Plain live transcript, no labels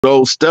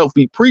those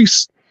stealthy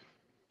priests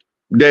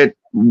that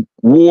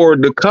wore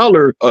the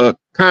color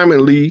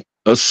commonly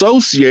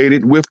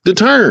associated with the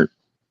term.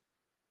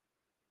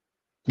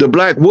 The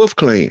Black Wolf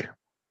Clan,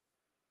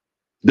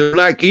 the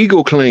Black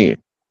Eagle Clan,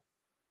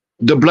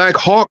 the Black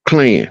Hawk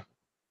Clan,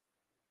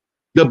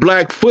 the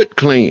Blackfoot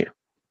Clan,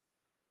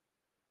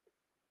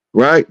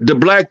 right? The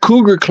Black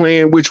Cougar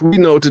Clan, which we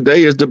know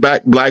today is the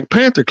Black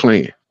Panther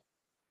Clan.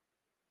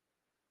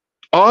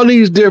 All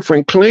these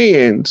different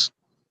clans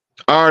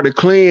are the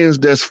clans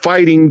that's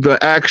fighting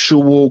the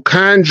actual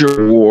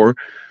conjure war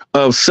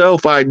of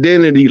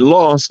self-identity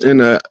lost in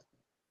a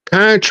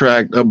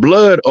contract, a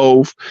blood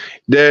oath,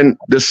 then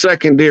the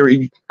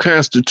secondary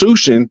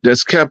constitution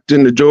that's kept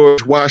in the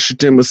George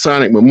Washington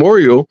Masonic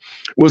Memorial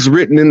was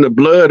written in the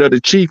blood of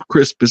the Chief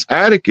Crispus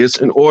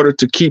Attucks in order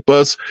to keep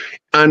us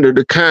under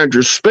the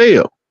conjure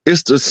spell.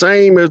 It's the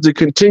same as the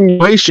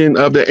continuation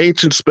of the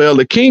ancient spell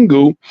of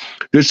Kingu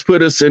that's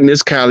put us in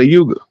this Kali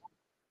Yuga.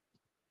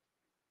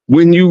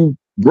 When you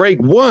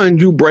break one,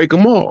 you break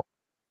them all.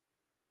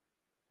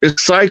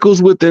 It's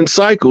cycles within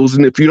cycles,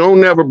 and if you don't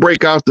never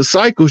break out the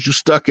cycles, you're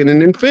stuck in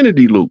an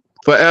infinity loop,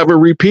 forever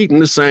repeating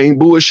the same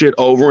bullshit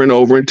over and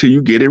over until you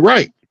get it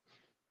right.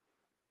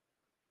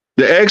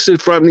 The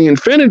exit from the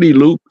infinity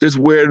loop is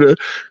where the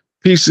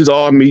pieces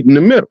all meet in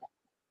the middle,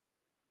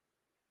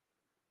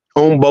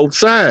 on both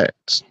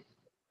sides.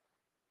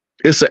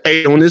 It's an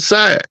 8 on this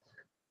side.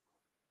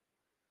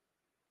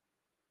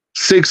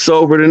 6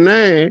 over the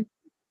 9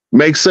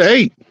 makes an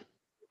 8.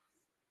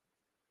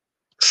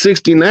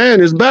 69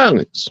 is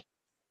balance.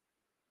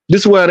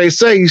 This is why they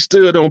say he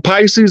stood on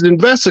Pisces and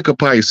Vesica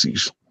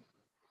Pisces.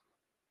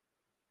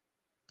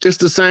 It's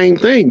the same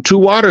thing. 2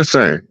 water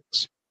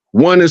signs.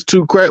 One is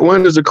a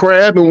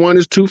crab and one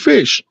is 2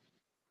 fish.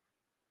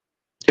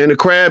 And the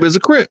crab is a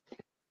crip.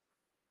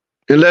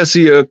 Unless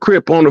he a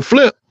crip on the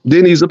flip,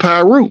 then he's a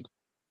Pyru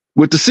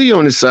with the C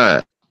on his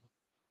side.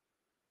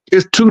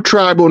 It's 2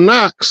 tribal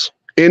knocks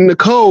in the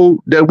code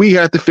that we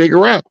have to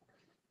figure out.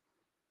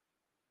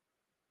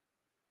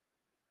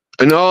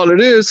 And all it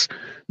is,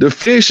 the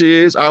fish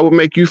is, I will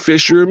make you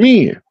fisher of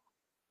men.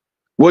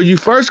 Well, you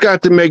first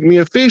got to make me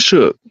a fish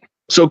hook.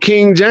 So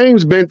King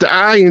James bent the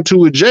I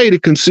into a J to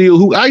conceal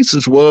who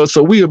Isis was,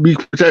 so we'll be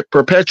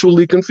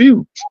perpetually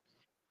confused.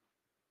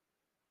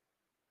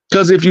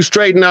 Because if you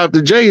straighten out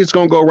the J, it's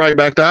going to go right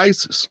back to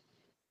Isis.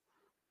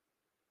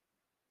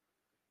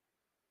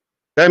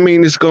 That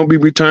means it's going to be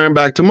returned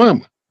back to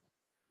mama.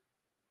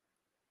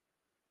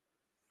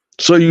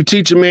 So you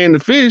teach a man to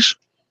fish,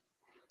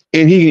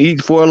 and he can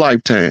eat for a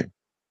lifetime.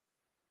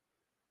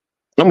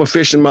 I'm a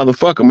fishing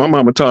motherfucker. My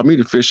mama taught me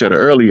to fish at an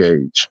early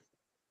age.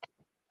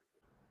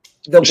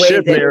 The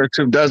ship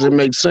narrative doesn't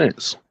make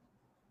sense.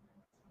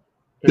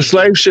 The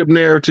slave ship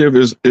narrative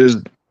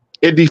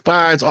it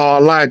defies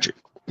all logic.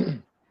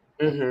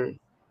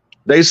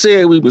 They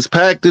said we was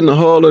packed in the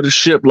hull of the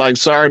ship like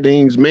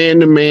sardines,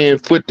 man to man,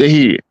 foot to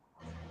head.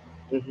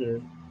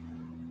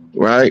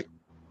 Right?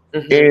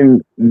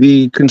 And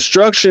the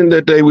construction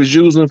that they was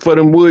using for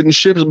them wooden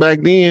ships back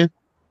then,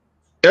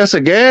 that's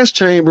a gas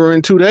chamber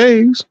in 2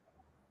 days.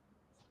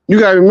 You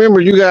got to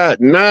remember, you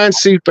got 9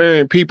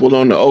 seafaring people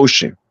on the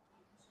ocean.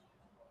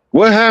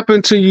 What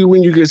happened to you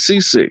when you get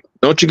seasick?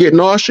 Don't you get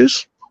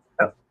nauseous?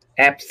 Oh,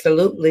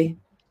 absolutely.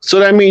 So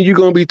that means you're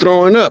going to be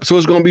throwing up. So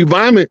it's going to be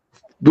vomit.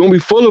 It's going to be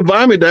full of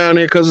vomit down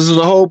there because there's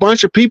a whole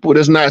bunch of people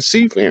that's not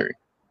seafaring.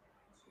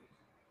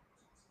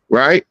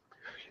 Right?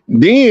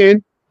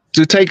 Then,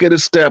 to take it a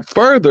step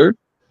further,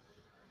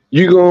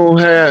 you're going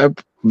to have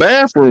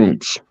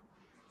bathrooms.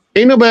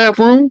 Ain't no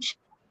bathrooms.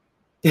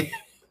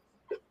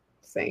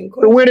 Same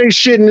question. So where they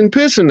shitting and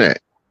pissing at?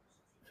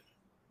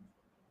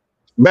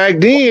 Back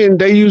then,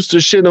 they used to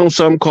shit on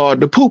something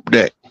called the poop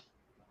deck.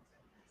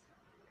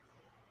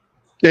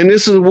 And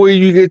this is where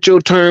you get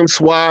your term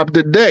swab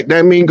the deck.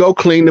 That means go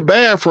clean the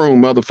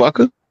bathroom,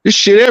 motherfucker. There's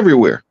shit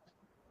everywhere.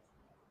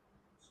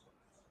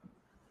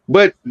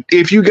 But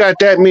if you got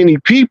that many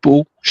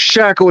people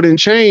shackled and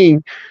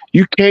chained,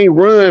 you can't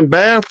run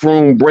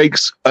bathroom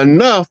breaks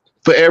enough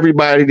for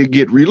everybody to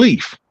get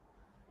relief.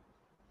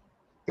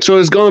 So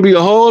it's going to be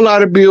a whole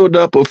lot of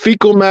buildup of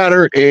fecal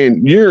matter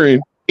and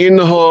urine in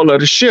the hull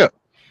of the ship.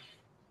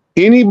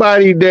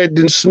 Anybody that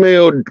didn't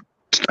smell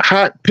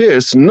hot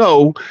piss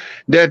know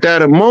that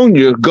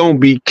ammonia going to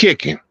be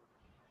kicking.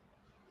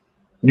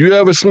 You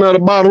ever smell a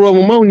bottle of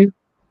ammonia?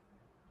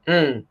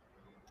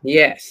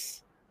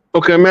 Yes.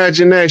 Okay,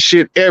 imagine that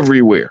shit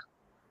everywhere.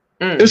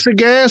 It's a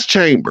gas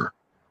chamber.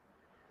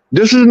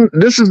 This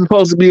is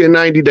supposed to be a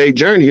 90-day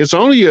journey. It's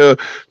only a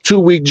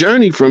 2-week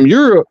journey from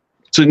Europe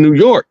to New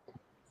York.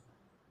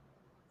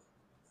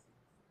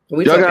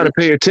 Y'all got to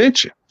pay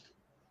attention.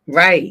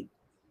 Right.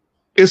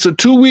 It's a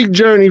 2-week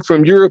journey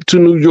from Europe to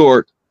New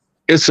York.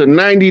 It's a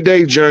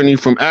 90-day journey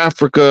from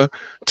Africa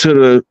to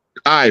the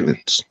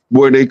islands,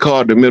 where they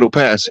call it the Middle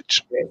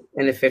Passage.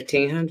 In the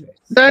 1500s.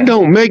 That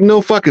don't make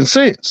no fucking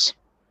sense.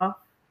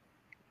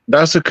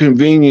 That's a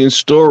convenient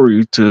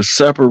story to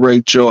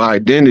separate your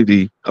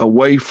identity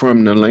away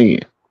from the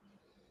land.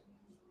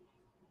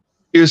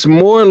 it's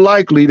more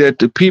likely that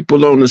the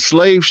people on the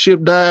slave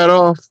ship died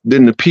off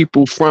than the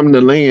people from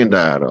the land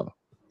died off.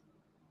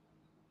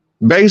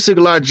 Basic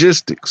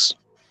logistics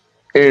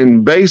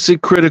and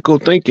basic critical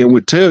thinking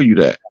would tell you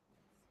that.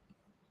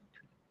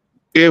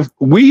 If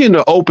we in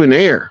the open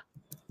air,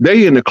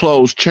 they in the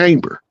closed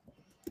chamber.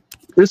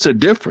 It's a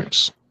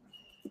difference,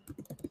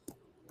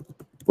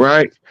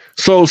 right?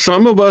 So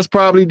some of us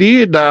probably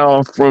did die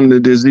off from the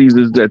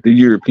diseases that the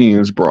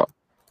Europeans brought.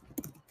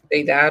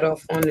 They died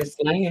off on this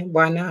land.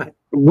 Why not?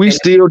 We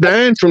still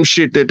dying from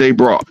shit that they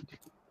brought.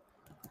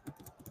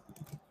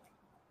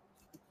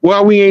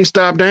 Why we ain't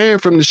stopped dying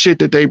from the shit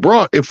that they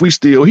brought if we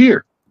still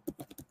here?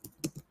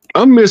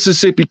 I'm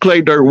Mississippi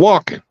clay dirt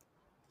walking.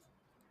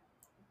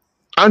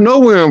 I know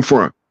where I'm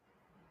from.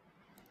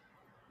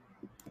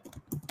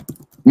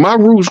 My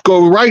roots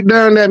go right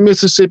down that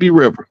Mississippi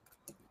River.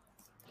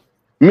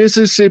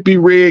 Mississippi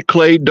red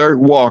clay dirt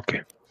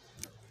walking.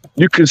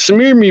 You can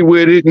smear me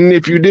with it, and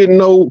if you didn't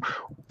know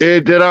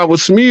that I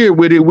was smeared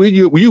with it,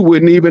 you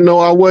wouldn't even know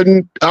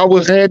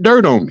I had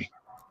dirt on me.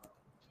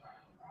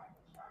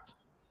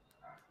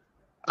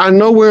 I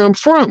know where I'm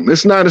from.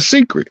 It's not a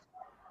secret.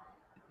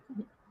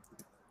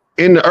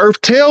 And the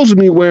earth tells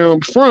me where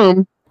I'm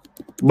from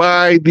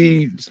by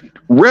the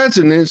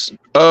resonance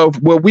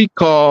of what we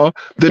call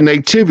the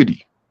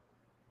nativity.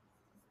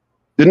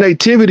 The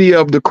nativity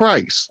of the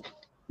Christ,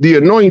 the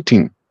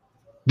anointing.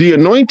 The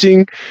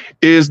anointing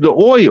is the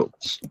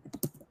oils.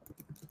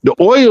 The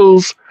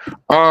oils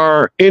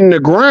are in the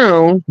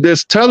ground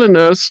that's telling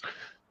us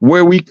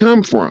where we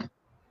come from.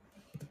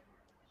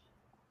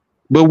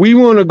 But we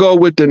want to go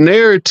with the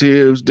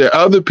narratives that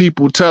other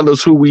people tell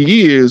us who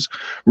we is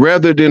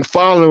rather than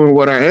following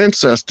what our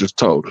ancestors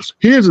told us.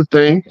 Here's the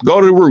thing, go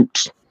to the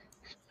roots.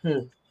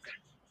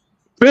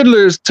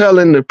 Fiddler is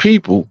telling the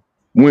people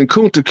when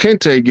Kunta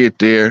Kinte get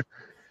there,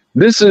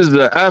 this is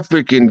the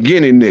African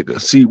Guinea nigga.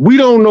 See, we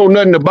don't know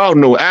nothing about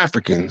no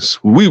Africans.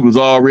 We was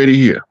already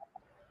here.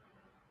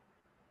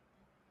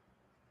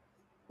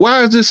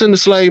 Why is this in the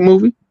slave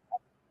movie?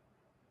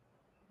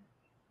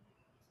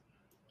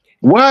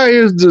 Why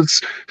is this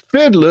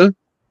fiddler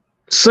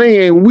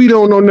saying we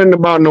don't know nothing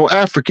about no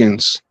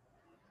Africans?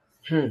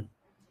 I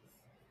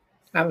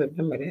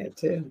remember that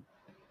too.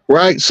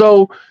 Right?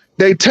 So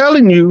they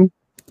telling you,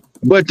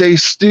 but they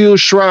still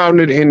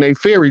shrouded it in a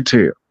fairy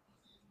tale.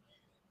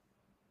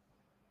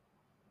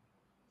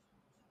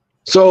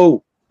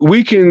 So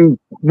we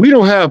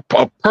don't have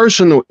a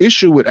personal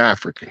issue with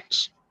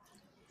Africans.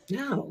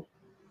 No.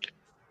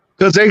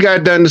 Because they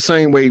got done the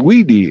same way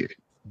we did.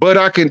 But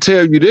I can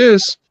tell you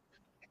this,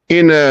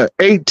 in the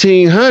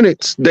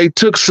 1800s, they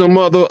took some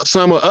of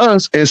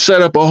us and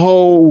set up a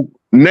whole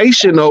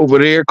nation over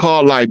there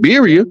called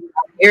Liberia.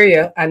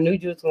 Liberia, I knew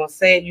you was going to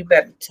say it. You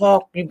better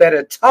talk. You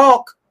better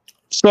talk.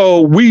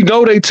 So we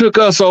know they took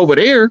us over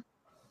there.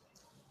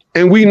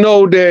 And we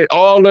know that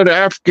all of the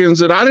Africans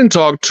that I didn't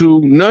talk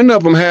to, none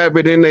of them have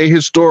it in their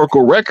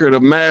historical record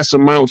of mass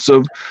amounts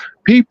of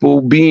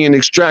people being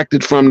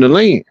extracted from the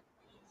land.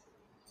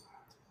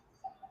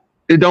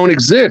 It don't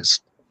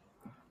exist.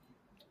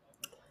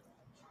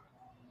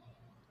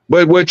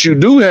 But what you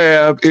do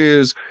have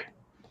is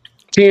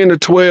 10 to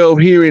 12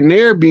 here and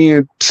there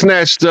being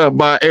snatched up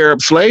by Arab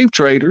slave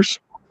traders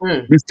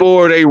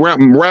before they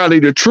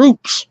rally the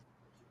troops.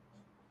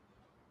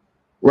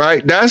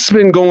 Right? That's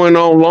been going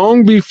on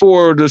long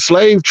before the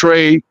slave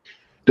trade.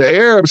 The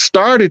Arabs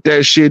started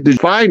that shit, they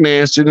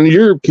financed it, and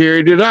Europe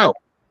carried it out.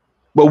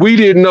 But we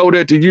didn't know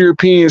that the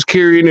Europeans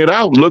carrying it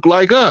out looked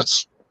like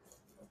us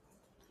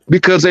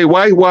because they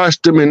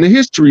whitewashed them in the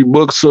history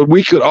books so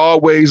we could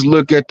always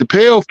look at the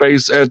pale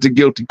face as the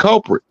guilty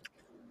culprit.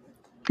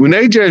 When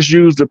they just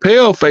used the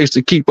pale face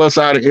to keep us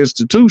out of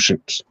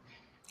institutions.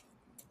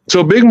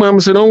 So Big Mama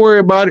said, don't worry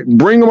about it.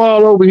 Bring them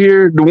all over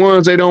here, the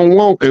ones they don't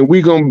want, and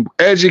we're going to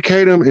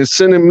educate them and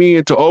send them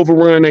in to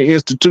overrun their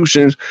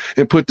institutions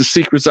and put the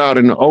secrets out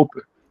in the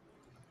open.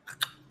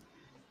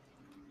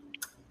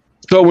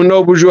 So when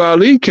Noble Drew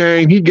Ali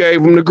came, he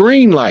gave them the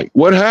green light.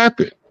 What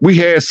happened? We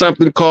had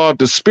something called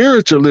the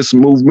spiritualist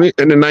movement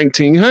in the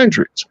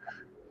 1900s,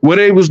 where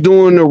they was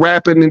doing the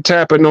rapping and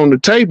tapping on the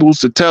tables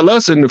to tell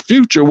us in the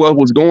future what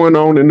was going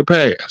on in the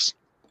past.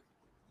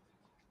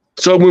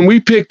 So when we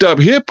picked up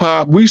hip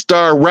hop, we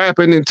started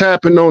rapping and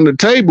tapping on the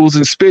tables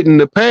and spitting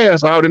the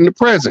past out in the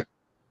present.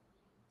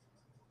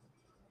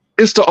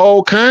 It's the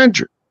old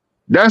conjure.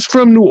 That's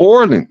from New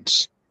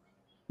Orleans.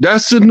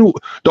 That's the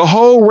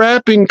whole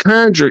rapping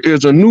conjure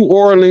is a New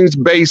Orleans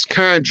based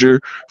conjure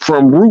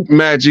from root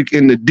magic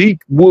in the deep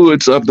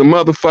woods of the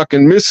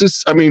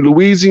motherfucking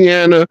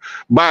Louisiana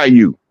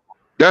bayou.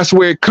 That's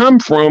where it come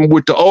from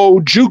with the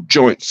old juke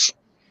joints.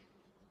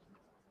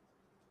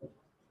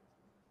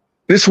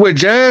 This is where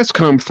jazz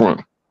come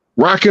from.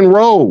 Rock and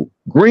roll,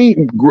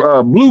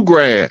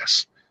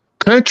 bluegrass,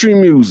 country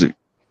music.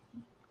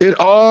 It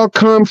all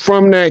come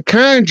from that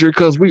conjure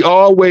because we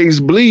always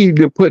believed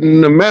in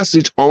putting the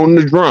message on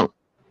the drum.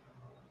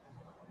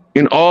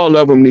 And all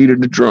of them needed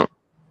the drum,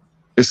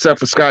 except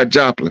for Scott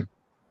Joplin.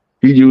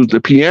 He used the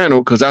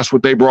piano because that's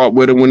what they brought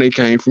with him when they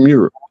came from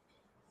Europe.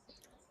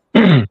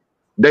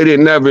 They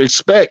didn't never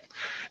expect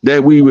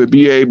that we would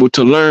be able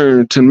to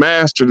learn to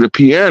master the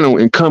piano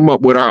and come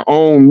up with our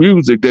own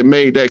music that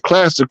made that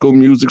classical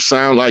music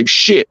sound like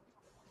shit.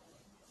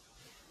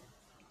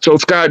 So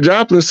Scott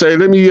Joplin said,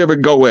 let me ever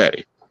go at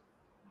it.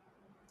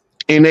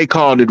 And they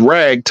called it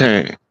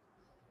ragtime.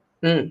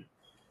 Mm.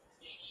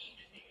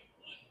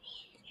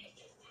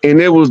 And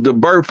it was the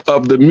birth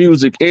of the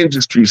music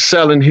industry,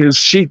 selling his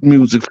sheet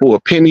music for a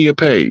penny a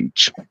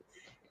page.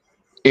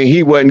 And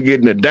he wasn't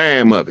getting a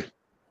dime of it.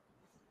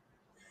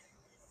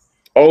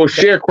 Oh,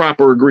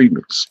 sharecropper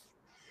agreements.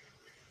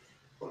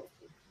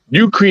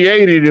 You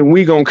created and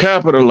we gonna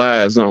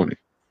capitalize on it.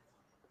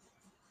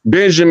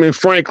 Benjamin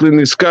Franklin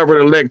discovered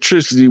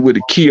electricity with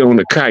a key on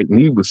the kite, and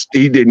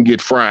he didn't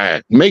get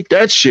fried. Make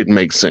that shit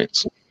make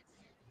sense.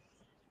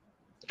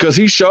 Because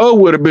he sure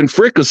would have been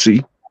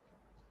fricassee.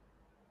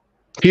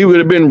 He would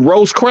have been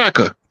roast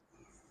cracker.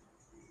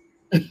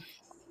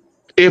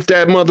 If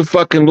that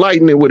motherfucking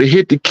lightning would have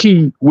hit the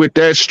key with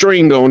that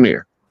string on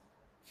there.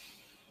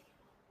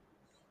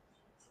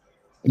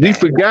 He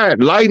forgot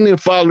lightning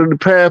followed the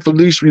path of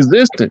least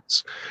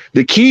resistance.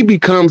 The key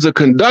becomes a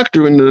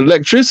conductor and the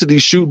electricity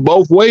shoot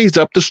both ways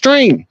up the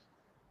string.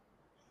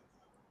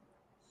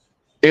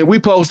 And we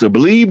supposed to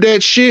believe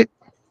that shit?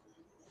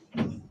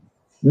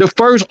 The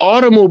first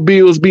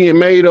automobiles being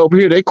made over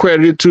here, they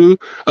credited to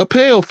a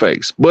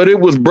paleface. But it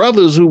was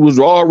brothers who was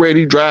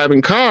already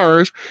driving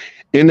cars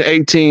in the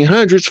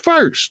 1800s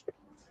first.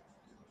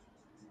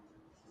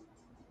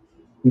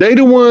 They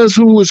the ones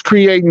who was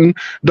creating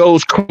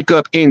those crank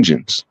up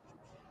engines.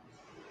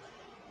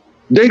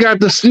 They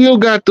still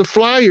got the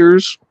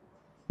flyers.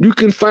 You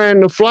can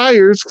find the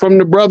flyers from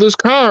the brothers'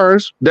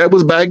 cars that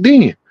was back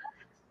then.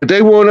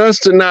 They want us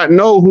to not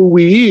know who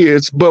we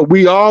is, but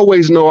we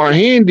always know our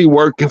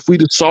handiwork if we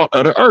the salt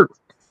of the earth.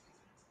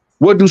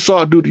 What do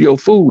salt do to your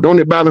food? Don't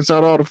it balance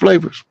out all the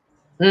flavors?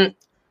 Mm.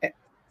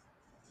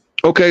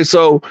 Okay,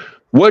 so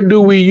what do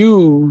we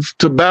use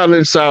to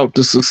balance out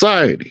the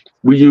society?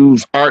 We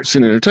use arts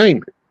and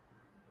entertainment.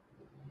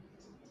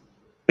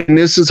 And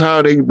this is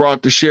how they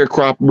brought the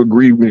sharecropper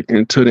agreement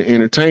into the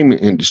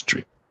entertainment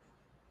industry.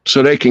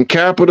 So they can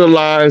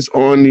capitalize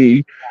on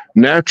the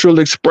natural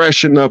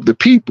expression of the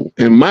people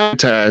and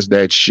monetize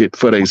that shit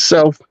for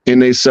themselves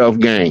and their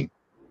self-gain.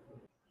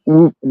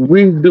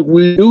 We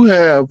do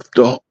have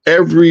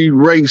every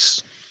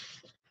race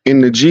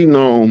in the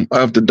genome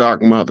of the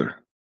dark mother.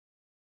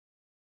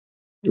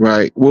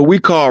 Right. What we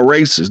call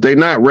races, they're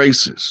not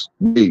races.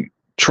 They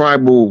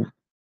tribal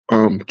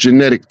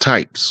genetic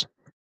types.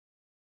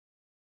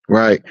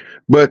 Right.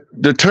 But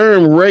the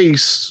term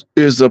race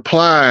is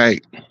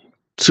applied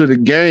to the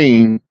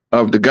game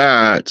of the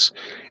gods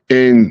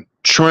in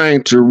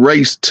trying to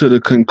race to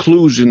the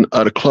conclusion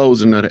of the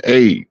closing of the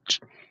age.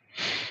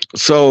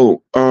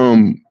 So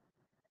when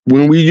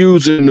we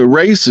use in the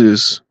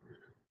races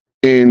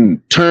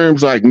in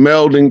terms like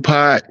melding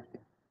pot,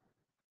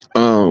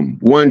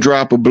 one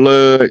drop of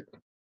blood,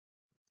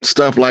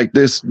 stuff like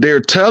this,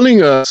 they're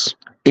telling us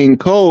in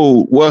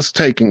code what's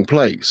taking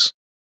place.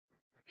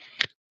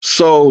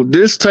 So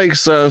this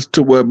takes us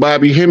to what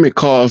Bobby Hemmett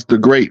calls the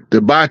great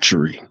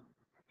debauchery,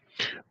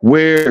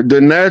 where the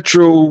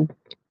natural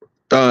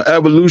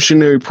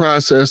evolutionary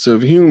process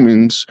of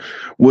humans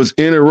was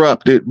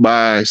interrupted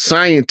by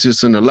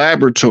scientists in the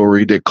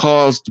laboratory that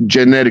caused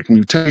genetic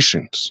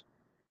mutations.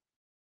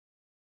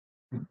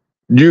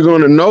 You're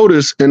going to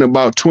notice in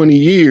about 20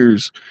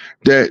 years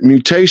that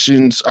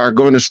mutations are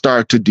going to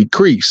start to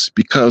decrease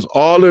because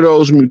all of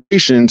those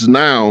mutations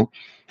now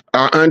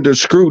are under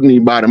scrutiny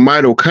by the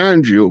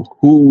mitochondria,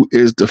 who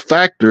is the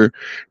factor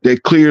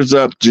that clears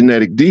up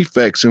genetic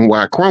defects in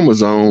Y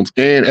chromosomes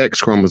and X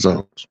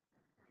chromosomes.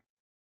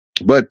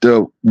 But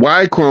the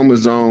Y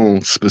chromosome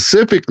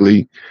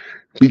specifically,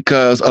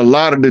 because a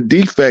lot of the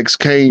defects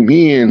came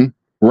in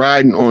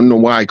riding on the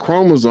Y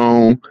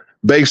chromosome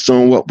based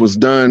on what was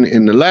done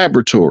in the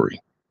laboratory.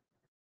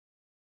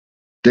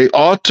 They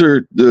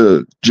altered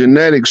the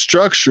genetic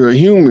structure of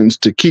humans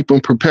to keep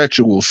them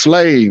perpetual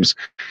slaves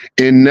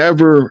and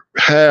never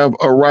have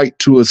a right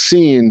to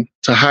ascend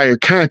to higher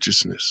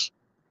consciousness.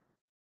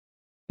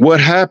 What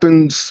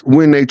happens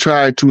when they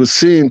try to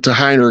ascend to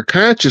higher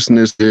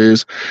consciousness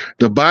is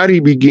the body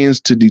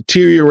begins to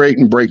deteriorate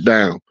and break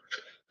down.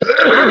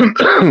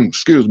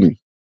 Excuse me.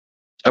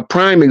 A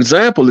prime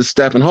example is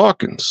Stephen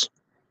Hawking.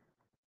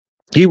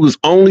 He was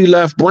only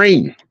left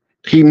brain.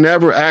 He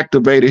never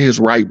activated his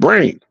right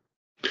brain.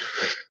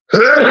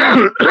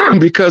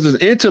 Because his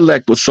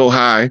intellect was so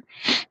high,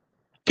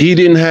 he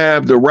didn't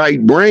have the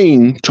right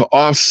brain to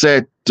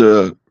offset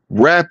the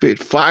rapid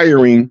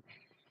firing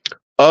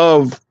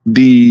of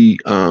the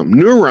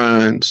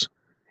neurons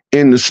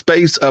in the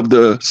space of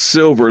the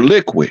silver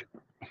liquid.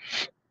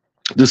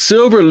 The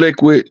silver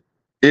liquid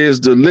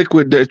is the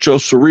liquid that your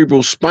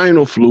cerebral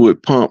spinal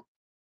fluid pump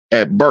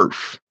at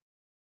birth.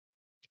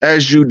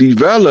 As you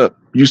develop,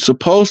 you're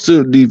supposed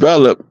to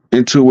develop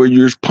into where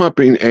you're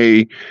pumping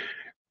a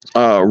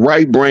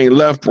right brain,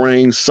 left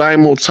brain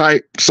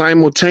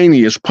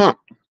simultaneous pump.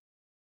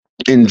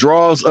 and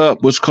draws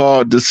up what's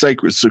called the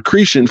sacred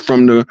secretion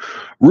from the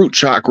root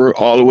chakra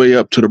all the way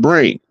up to the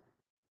brain.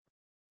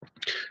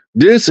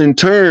 This in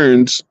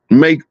turns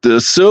make the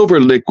silver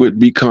liquid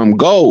become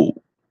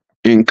gold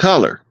in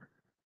color.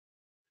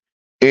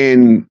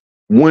 And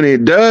when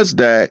it does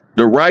that,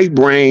 the right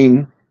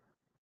brain,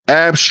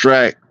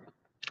 abstract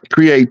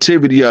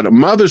creativity of the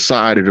mother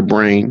side of the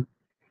brain,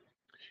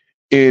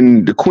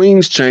 in the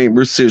Queen's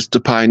chamber sits the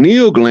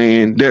pineal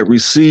gland that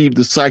received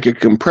the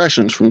psychic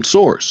impressions from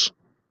source.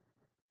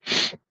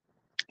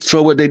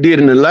 So what they did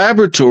in the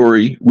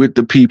laboratory with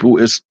the people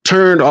is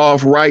turned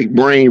off right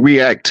brain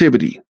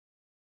reactivity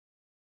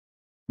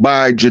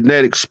by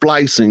genetic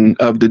splicing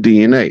of the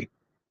DNA.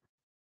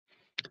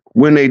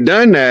 When they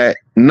done that,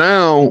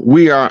 now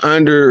we are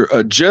under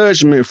a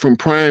judgment from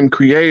Prime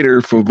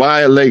Creator for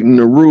violating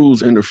the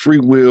rules in the free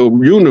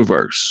will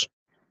universe.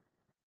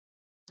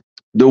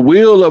 The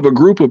will of a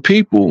group of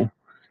people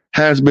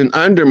has been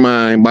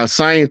undermined by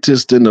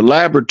scientists in the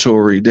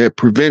laboratory that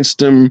prevents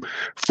them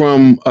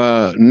from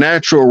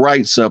natural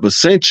rights of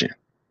ascension.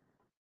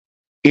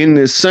 In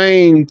the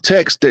same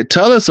text that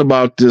tell us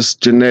about this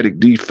genetic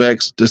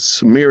defects, the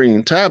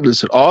Sumerian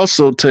tablets, it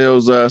also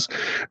tells us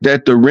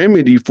that the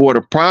remedy for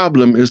the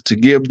problem is to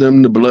give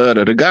them the blood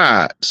of the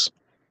gods.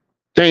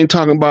 They ain't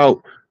talking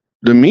about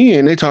the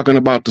men, they talking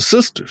about the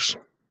sisters.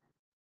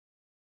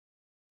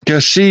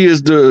 Because she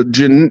is the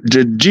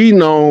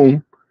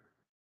genome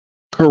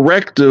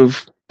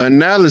corrective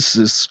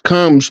analysis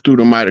comes through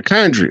the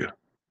mitochondria.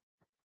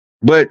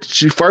 But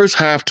she first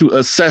have to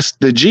assess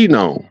the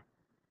genome.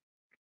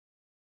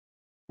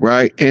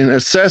 Right? And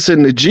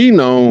assessing the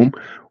genome,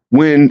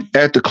 when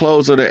at the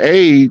close of the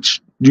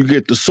age, you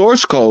get the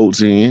source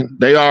codes in,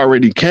 they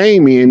already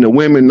came in, the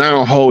women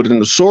now holding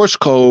the source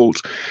codes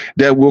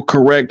that will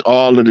correct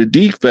all of the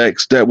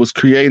defects that was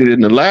created in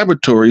the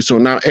laboratory. So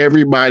now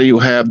everybody will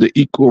have the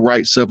equal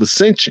rights of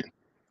ascension.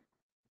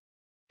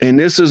 And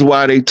this is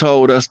why they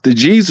told us the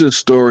Jesus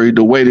story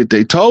the way that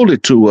they told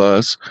it to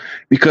us,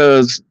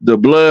 because the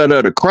blood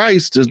of the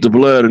Christ is the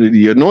blood of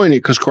the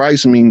anointed, because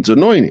Christ means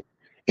anointed.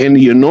 And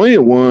the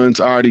anointed ones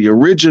are the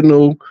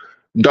original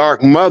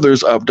dark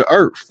mothers of the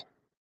earth.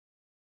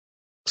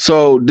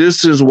 So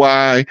this is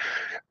why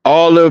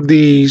all of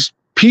these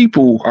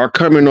people are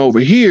coming over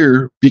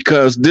here,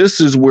 because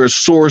this is where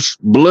source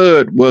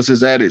blood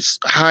was at its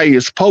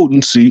highest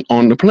potency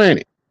on the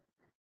planet.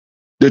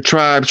 The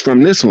tribes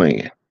from this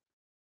land.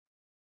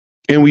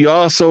 And we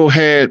also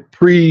had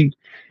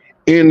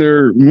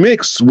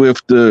intermixed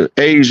with the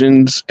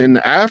Asians and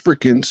the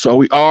Africans, so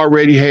we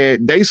already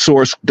had they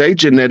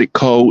genetic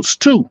codes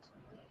too,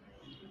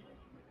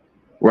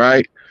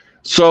 right?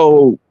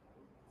 So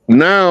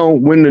now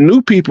when the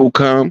new people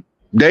come,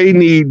 they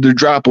need the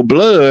drop of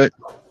blood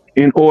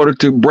in order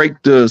to break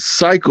the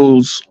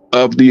cycles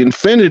of the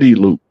infinity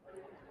loop.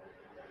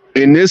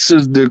 And this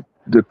is the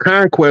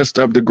conquest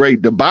of the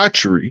great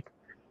debauchery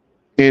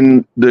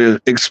in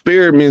the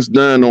experiments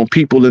done on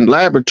people in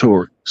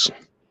laboratories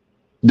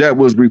that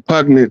was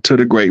repugnant to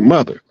the Great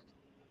Mother.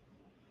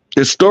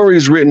 There's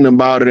stories written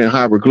about it in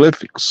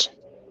hieroglyphics,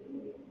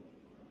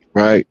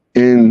 right?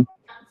 And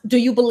do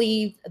you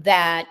believe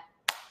that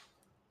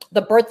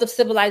the birth of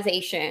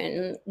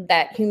civilization,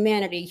 that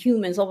humanity,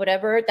 humans or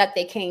whatever, that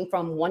they came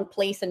from one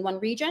place in one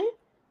region?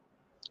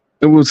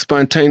 It was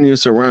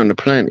spontaneous around the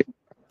planet.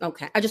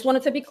 Okay, I just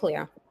wanted to be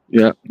clear.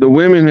 Yeah, the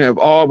women have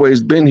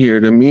always been here.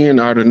 The men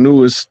are the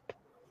newest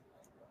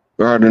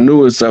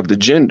of the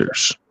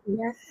genders.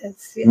 Yes,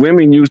 yes.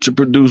 Women used to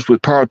produce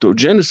with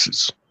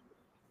parthenogenesis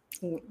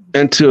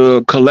until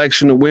a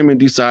collection of women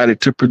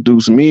decided to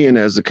produce men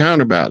as a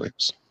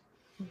counterbalance.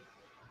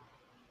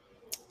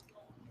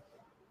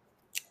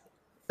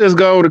 Let's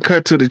go to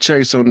cut to the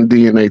chase on the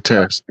DNA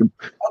test.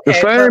 The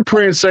fine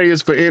print say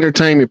it's for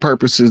entertainment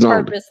purposes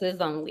only.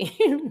 Purposes only.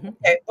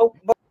 Okay,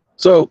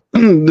 So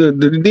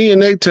the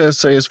DNA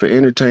test say it's for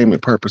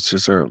entertainment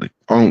purposes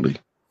only.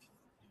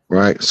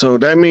 Right. So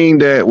that means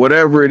that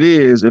whatever it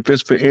is, if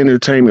it's for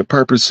entertainment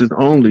purposes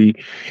only,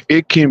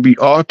 it can be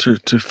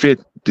altered to fit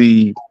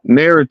the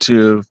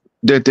narrative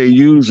that they're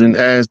using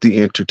as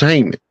the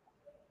entertainment.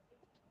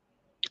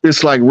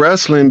 It's like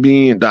wrestling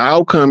being the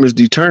outcome is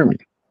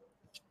determined.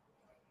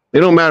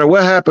 It don't matter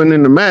what happened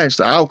in the match,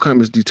 the outcome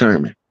is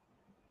determined.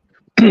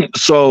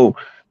 So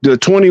the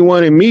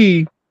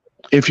 21andMe,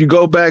 if you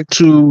go back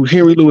to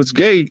Henry Louis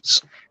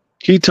Gates,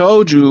 he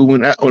told you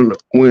when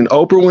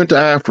Oprah went to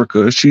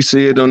Africa, she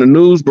said on the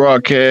news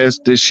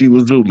broadcast that she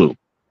was Zulu.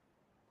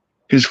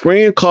 His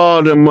friend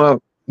called him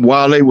up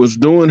while they was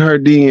doing her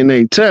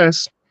DNA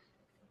test.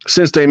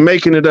 Since they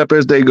making it up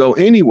as they go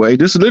anyway,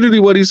 this is literally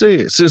what he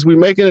said. Since we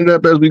making it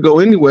up as we go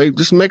anyway,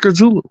 just make her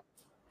Zulu.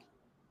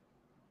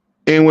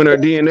 And when her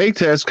DNA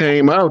test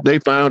came out, they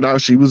found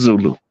out she was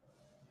Zulu.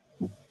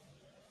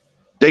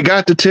 They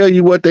got to tell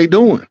you what they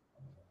doing.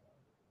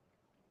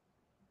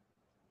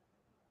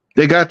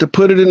 They got to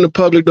put it in the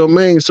public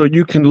domain so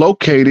you can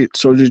locate it,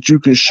 so that you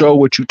can show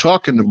what you're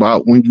talking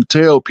about when you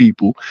tell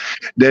people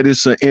that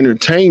it's an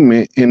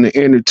entertainment, and the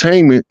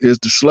entertainment is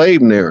the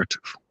slave narrative.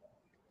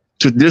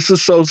 to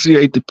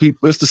disassociate the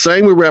people. It's the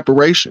same with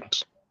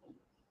reparations.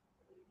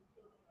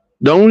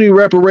 The only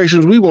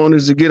reparations we want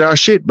is to get our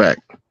shit back,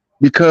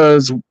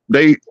 because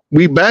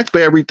we back for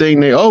everything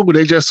they owe, but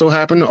they just so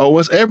happen to owe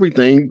us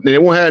everything. They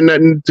won't have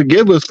nothing to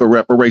give us for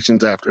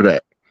reparations after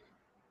that.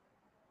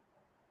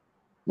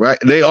 Right?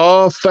 They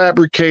all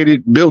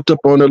fabricated, built up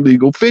on a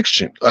legal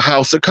fiction, a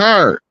house of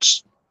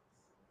cards.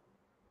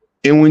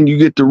 And when you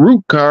get the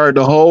root card,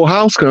 the whole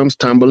house comes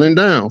tumbling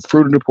down.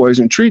 Fruit of the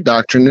poison tree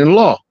doctrine and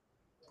law.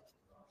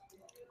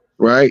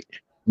 Right?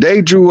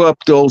 They drew up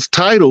those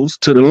titles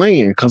to the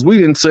land because we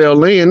didn't sell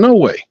land no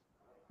way.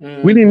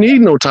 We didn't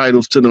need no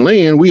titles to the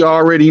land. We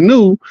already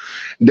knew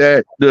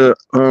that the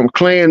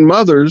clan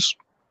mothers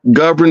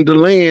governed the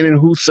land and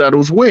who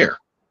settles where.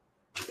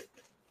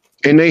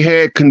 And they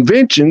had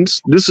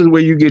conventions. This is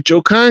where you get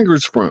your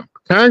Congress from.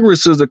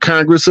 Congress is a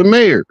Congress of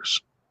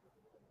mayors.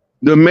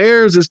 The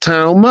mayors is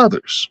town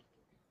mothers.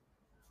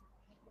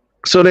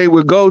 So they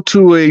would go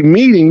to a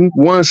meeting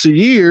once a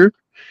year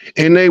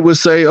and they would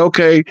say,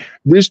 okay,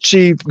 this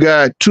chief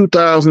got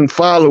 2,000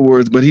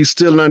 followers, but he's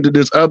still under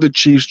this other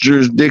chief's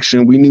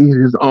jurisdiction. We need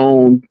his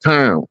own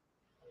town.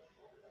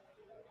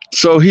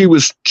 So he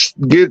was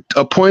get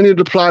appointed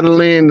to plot of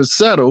land to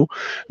settle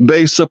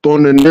based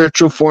upon the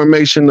natural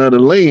formation of the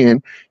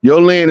land.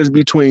 Your land is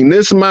between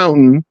this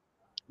mountain,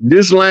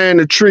 this line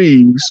of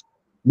trees,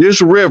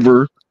 this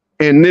river,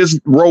 and this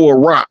row of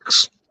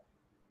rocks.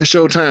 That's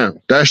your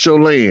town. That's your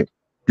land.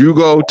 You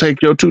go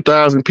take your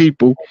 2,000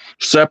 people,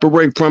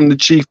 separate from the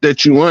chief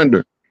that you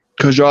under,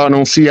 because y'all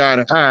don't see eye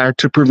to eye,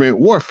 to prevent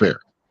warfare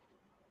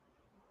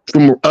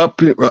from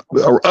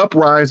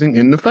uprising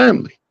in the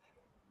family.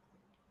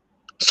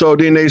 So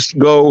then they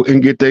go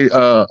and get their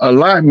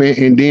allotment,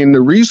 and then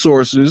the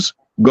resources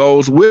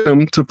goes with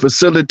them to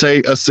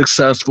facilitate a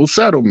successful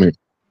settlement.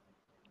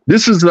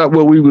 This is not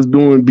what we was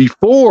doing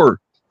before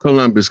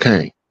Columbus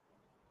came.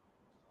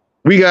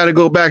 We got to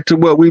go back to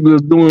what we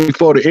was doing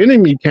before the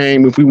enemy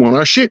came if we want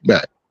our shit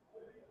back.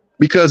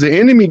 Because the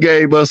enemy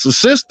gave us a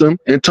system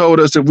and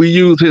told us if we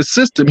use his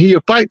system,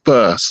 he'll fight for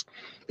us.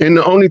 And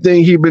the only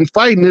thing he's been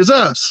fighting is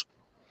us.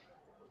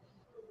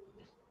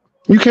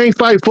 You can't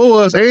fight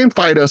for us and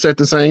fight us at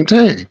the same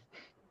time.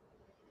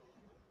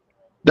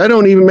 That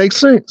don't even make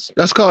sense.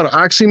 That's called an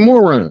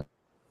oxymoron.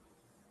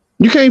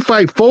 You can't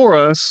fight for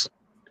us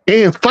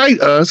and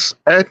fight us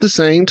at the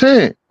same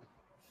time.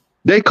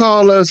 They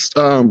call us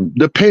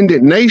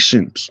dependent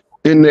nations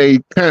in a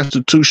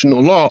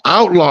constitutional law.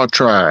 Outlaw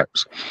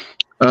tribes,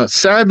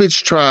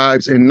 savage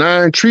tribes, and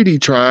non-treaty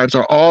tribes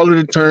are all of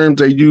the terms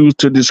they use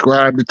to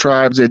describe the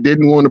tribes that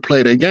didn't want to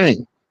play their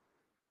game.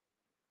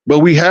 But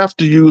we have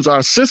to use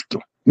our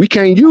system. We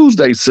can't use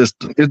their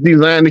system. It's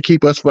designed to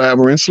keep us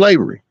forever in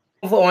slavery.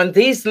 On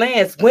these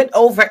lands went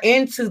over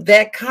into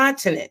that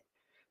continent.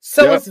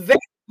 So it's very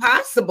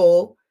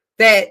possible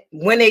that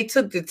when they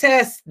took the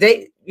test,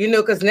 they,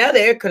 because now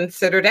they're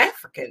considered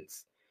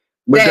Africans.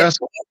 But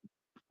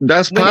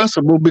that's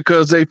possible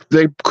because they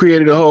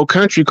created a whole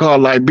country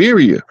called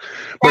Liberia.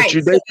 But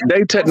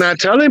they not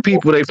telling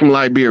people they from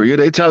Liberia.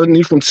 They telling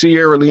you from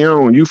Sierra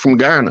Leone, you from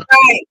Ghana.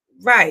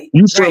 Right.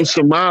 You from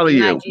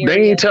Somalia. Nigeria.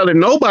 They ain't telling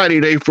nobody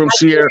they from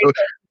Sierra.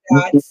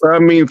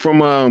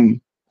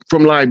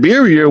 From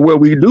Liberia, where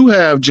we do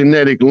have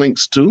genetic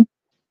links to.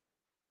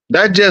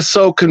 That just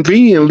so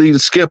conveniently to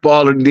skip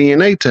all the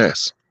DNA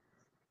tests.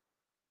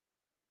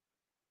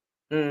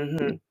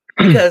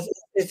 Because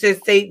it's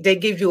just they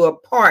give you a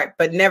part,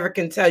 but never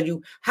can tell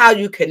you how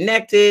you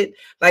connected.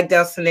 Like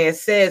Delsonaire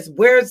says,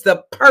 where's the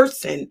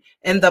person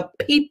and the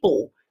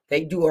people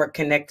that you are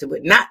connected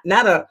with? Not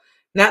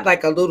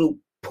like a little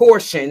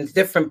portions,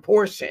 different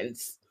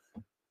portions.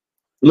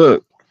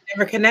 Look,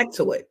 never connect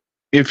to it.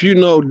 If you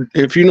know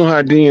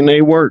how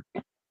DNA work,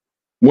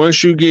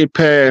 once you get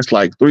past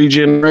like 3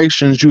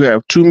 generations, you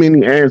have too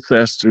many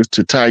ancestors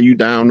to tie you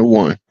down to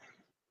one.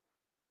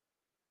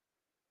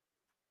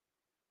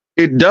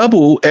 It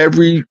double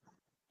every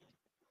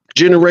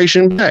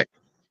generation back.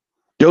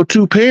 Your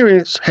 2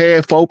 parents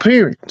had 4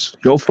 parents.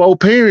 Your 4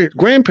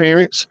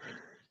 grandparents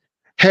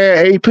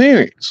had 8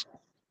 parents.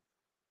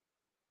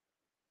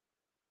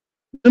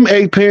 Them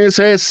 8 parents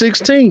had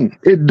 16.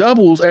 It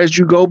doubles as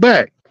you go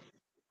back.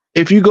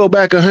 If you go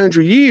back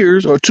 100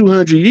 years or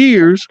 200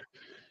 years,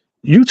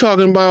 you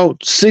talking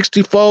about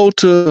 64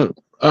 to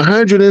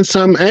 100 and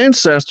some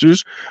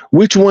ancestors.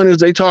 Which one is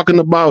they talking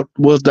about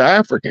was the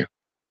African?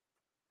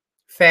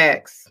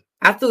 Facts.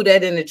 I threw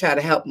that in to try to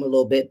help them a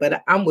little bit,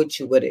 but I'm with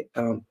you with it.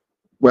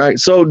 Right.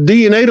 So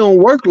DNA don't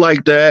work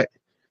like that.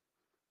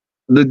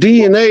 The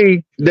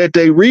DNA that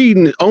they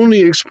read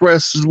only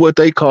expresses what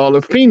they call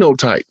a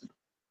phenotype.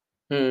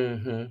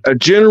 A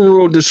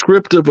general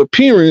descriptive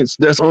appearance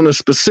that's on a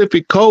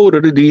specific code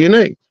of the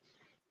DNA.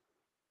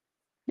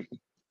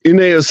 And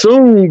they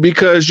assume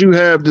because you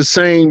have the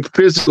same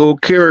physical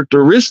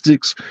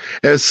characteristics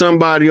as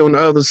somebody on the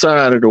other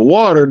side of the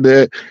water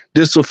that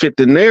this will fit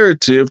the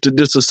narrative to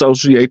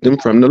disassociate them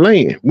from the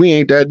land. We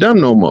ain't that dumb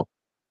no more.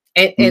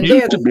 And we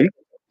used to be.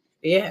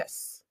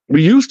 Yes.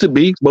 We used to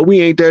be, but we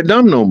ain't that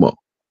dumb no more.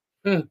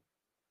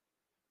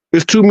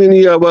 There's too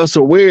many of us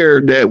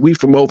aware that we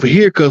from over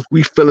here because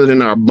we feel it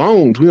in our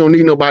bones. We don't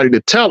need nobody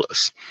to tell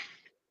us.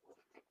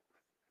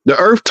 The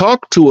earth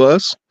talk to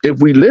us if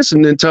we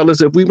listen and tell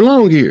us if we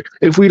belong here.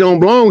 If we don't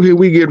belong here,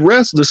 we get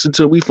restless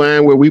until we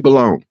find where we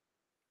belong.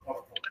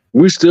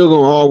 We still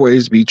gonna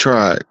always be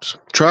tribes.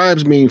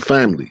 Tribes mean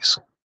families.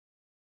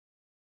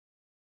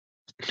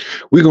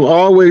 We can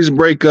always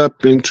break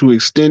up into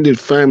extended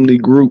family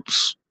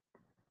groups.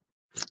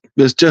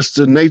 It's just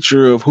the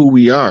nature of who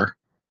we are.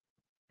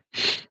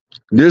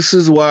 This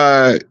is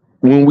why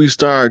when we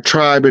start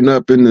tribing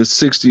up in the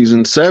 60s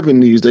and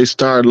 70s, they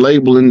start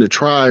labeling the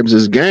tribes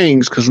as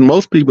gangs because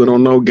most people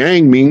don't know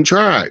gang mean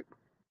tribe.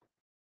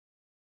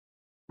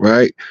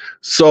 Right?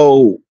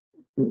 So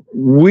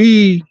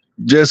we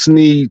just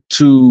need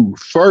to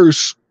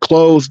first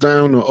close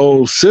down the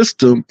old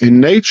system, and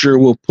nature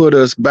will put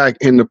us back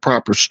in the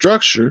proper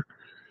structure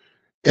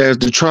as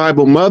the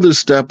tribal mothers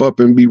step up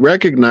and be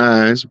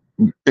recognized,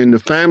 and the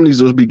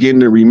families will begin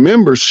to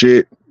remember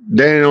shit.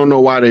 They don't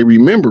know why they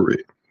remember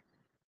it.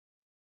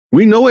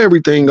 We know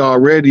everything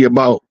already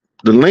about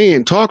the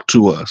land. Talk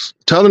to us,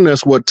 telling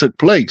us what took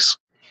place.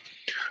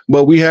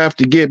 But we have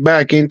to get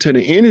back into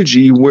the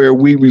energy where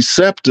we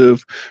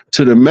receptive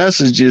to the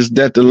messages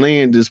that the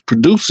land is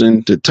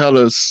producing to tell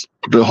us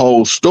the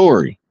whole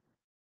story.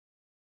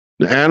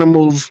 The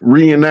animals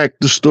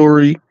reenact the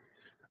story,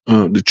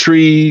 the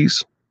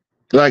trees.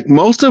 Like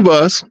most of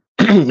us,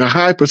 a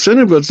high percent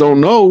of us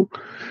don't know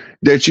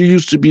that you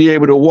used to be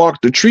able to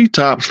walk the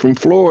treetops from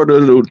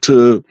Florida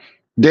to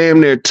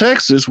damn near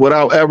Texas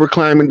without ever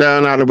climbing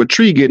down out of a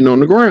tree, getting on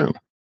the ground.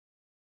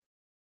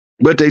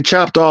 But they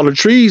chopped all the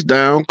trees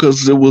down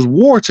because it was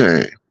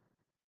wartime.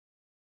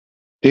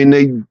 And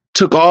they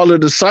took all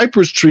of the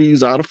cypress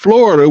trees out of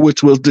Florida,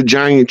 which was the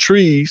giant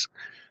trees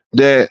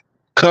that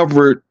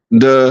covered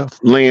the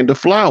land of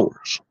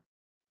flowers.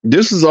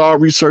 This is all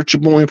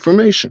researchable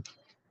information.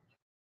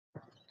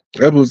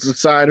 That was the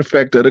side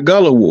effect of the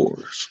Gullah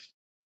Wars.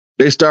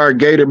 They started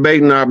gator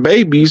baiting our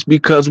babies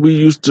because we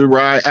used to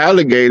ride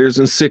alligators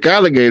and sick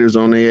alligators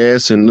on their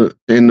ass in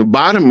the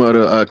bottom of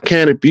the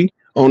canopy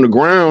on the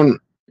ground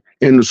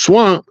in the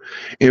swamp,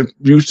 and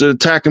used to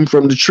attack them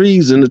from the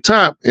trees in the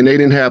top, and they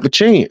didn't have a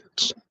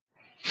chance.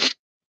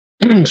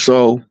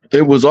 So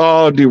it was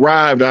all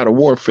derived out of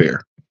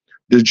warfare.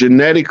 The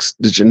genetic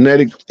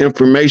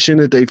information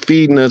that they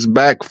feeding us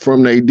back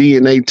from their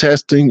DNA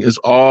testing is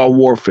all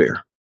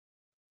warfare.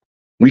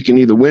 We can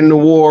either win the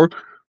war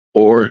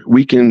or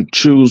we can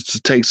choose to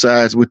take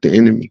sides with the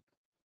enemy.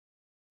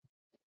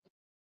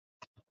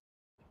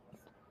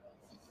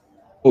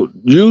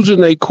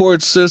 Using a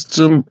court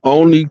system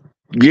only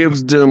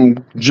gives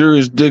them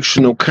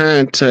jurisdictional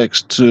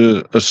context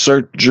to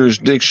assert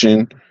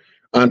jurisdiction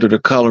under the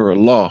color of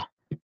law.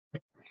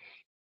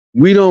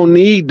 We don't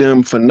need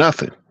them for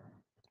nothing.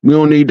 We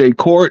don't need their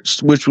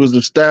courts, which was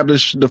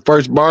established, the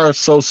first bar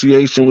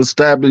association was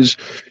established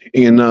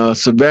in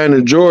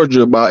Savannah,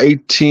 Georgia, about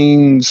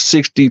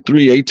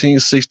 1863,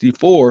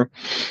 1864,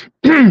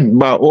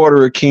 by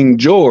order of King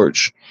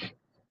George,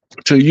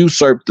 to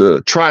usurp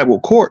the tribal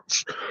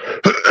courts.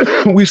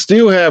 We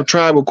still have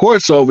tribal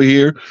courts over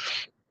here,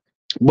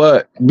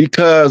 but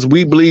because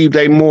we believe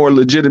they more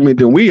legitimate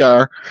than we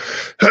are,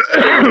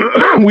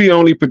 we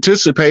only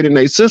participate in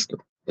their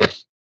system.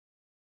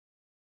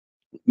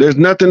 There's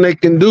nothing they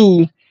can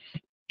do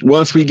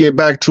once we get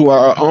back to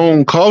our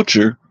own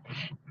culture.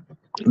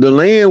 The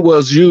land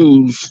was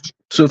used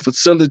to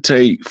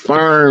facilitate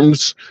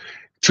farms,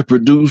 to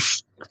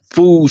produce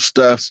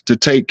foodstuffs, to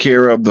take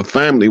care of the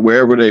family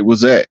wherever they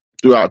was at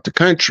throughout the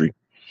country.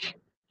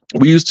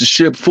 We used to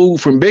ship food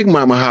from Big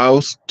Mama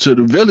house to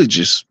the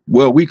villages.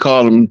 Well, we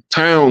call them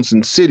towns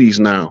and cities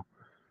now,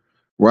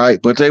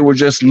 right? But they were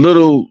just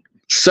little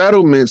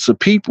settlements of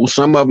people.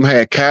 Some of them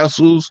had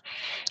castles,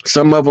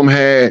 some of them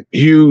had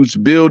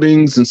huge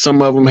buildings, and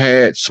some of them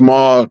had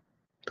small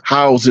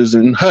houses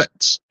and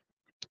huts,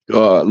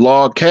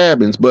 log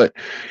cabins. But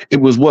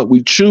it was what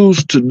we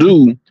choose to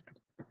do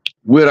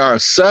with our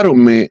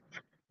settlement.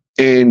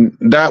 And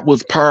that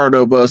was part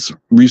of us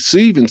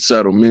receiving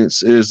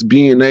settlements, is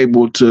being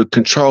able to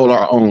control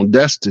our own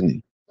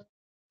destiny.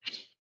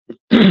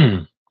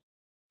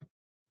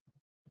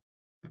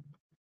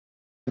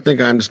 I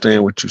think I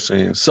understand what you're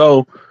saying.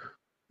 So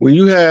when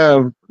you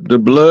have the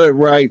blood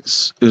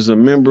rights as a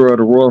member of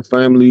the royal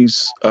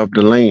families of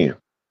the land,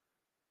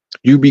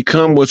 you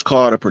become what's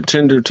called a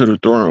pretender to the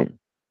throne.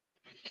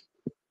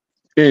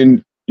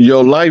 And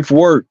your life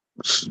work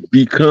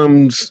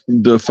becomes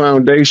the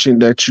foundation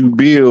that you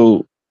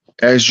build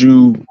as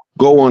you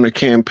go on a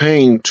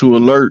campaign to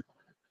alert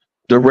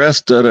the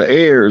rest of the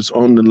heirs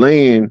on the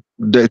land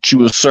that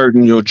you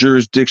asserting your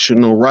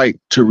jurisdictional right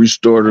to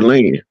restore the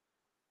land.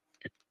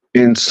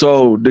 And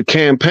so the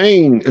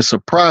campaign is a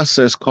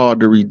process called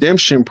the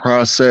redemption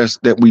process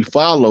that we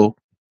follow,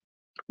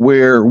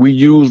 where we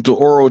use the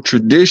oral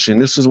tradition.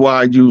 This is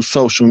why I use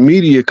social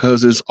media,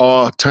 because it's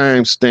all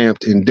time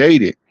stamped and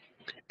dated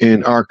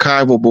in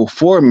archivable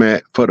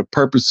format for the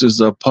purposes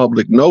of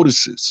public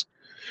notices.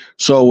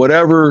 So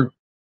whatever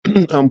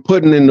I'm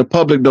putting in the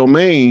public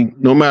domain,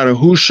 no matter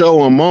whose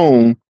show I'm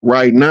on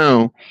right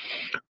now,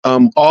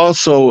 I'm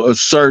also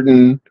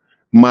asserting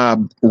my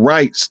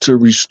rights to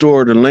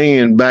restore the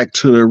land back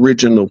to the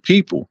original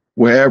people,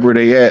 wherever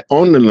they at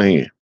on the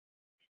land.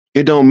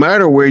 It don't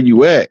matter where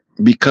you at,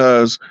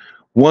 because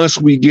once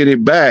we get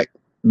it back,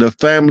 the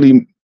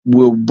family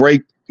will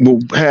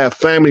have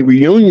family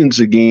reunions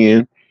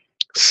again,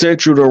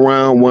 centered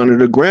around one of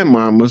the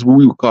grandmamas,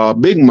 we would call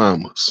big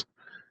mamas.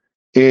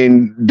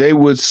 And they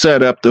would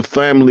set up the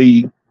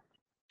family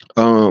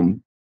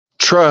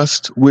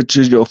trust, which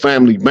is your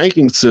family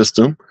banking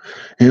system,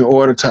 in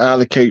order to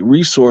allocate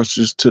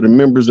resources to the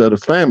members of the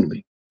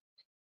family.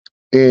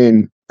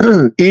 And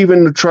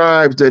even the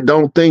tribes that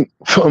don't think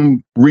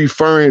from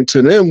referring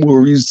to them will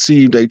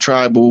receive their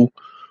tribal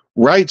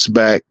rights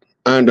back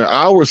under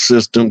our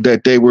system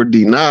that they were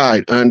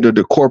denied under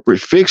the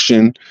corporate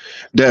fiction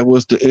that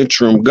was the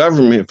interim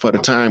government for the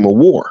time of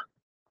war.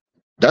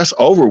 That's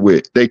over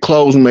with. They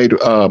closed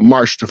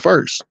March the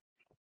 1st.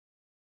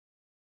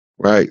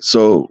 Right.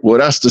 So, well,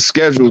 that's the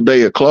scheduled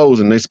day of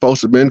closing. They're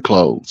supposed to have been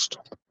closed.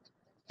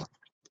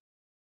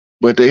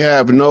 But they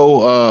have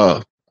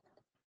no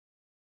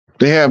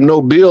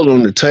bill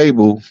on the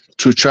table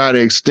to try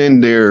to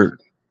extend their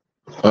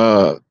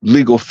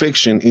legal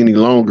fiction any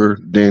longer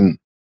than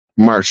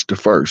March the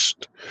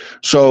 1st.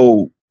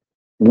 So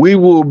we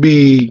will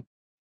be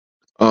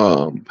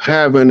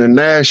having a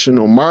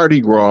national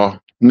Mardi Gras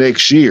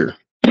next year.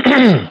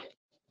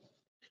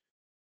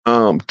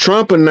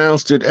 Trump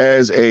announced it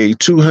as a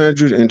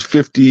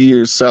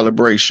 250-year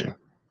celebration,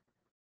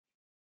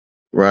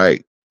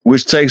 right?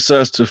 Which takes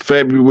us to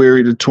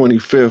February the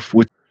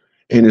 25th,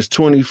 and it's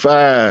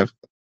 25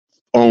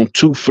 on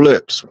 2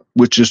 flips,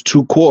 which is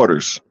 2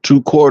 quarters.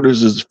 2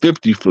 quarters is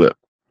 50 flip.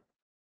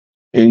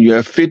 And you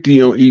have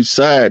 50 on each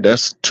side.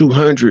 That's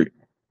 200,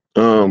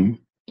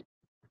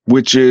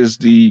 which is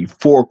the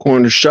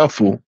 4-corner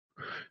shuffle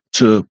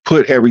to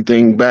put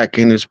everything back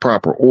in its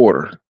proper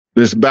order.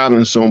 There's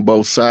balance on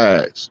both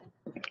sides.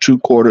 2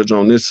 quarters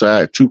on this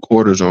side, 2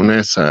 quarters on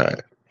that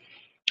side,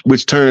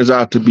 which turns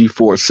out to be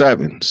 4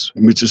 sevens,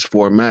 which is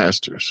 4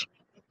 masters.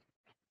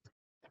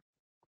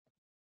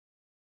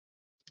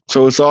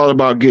 So it's all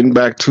about getting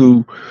back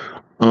to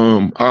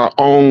our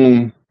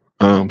own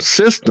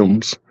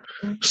systems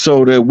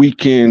so that we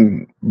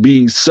can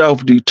be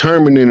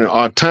self-determining and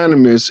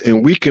autonomous,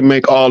 and we can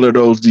make all of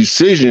those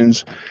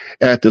decisions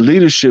at the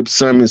leadership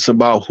summits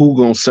about who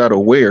gonna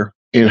settle where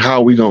and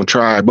how we gonna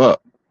tribe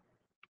up.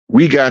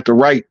 We got the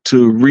right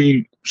to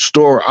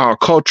restore our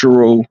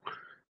cultural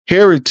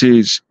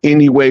heritage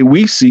any way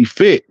we see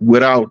fit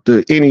without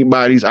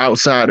anybody's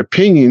outside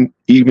opinion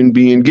even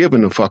being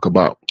given a fuck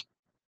about.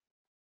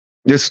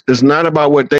 This is not about what they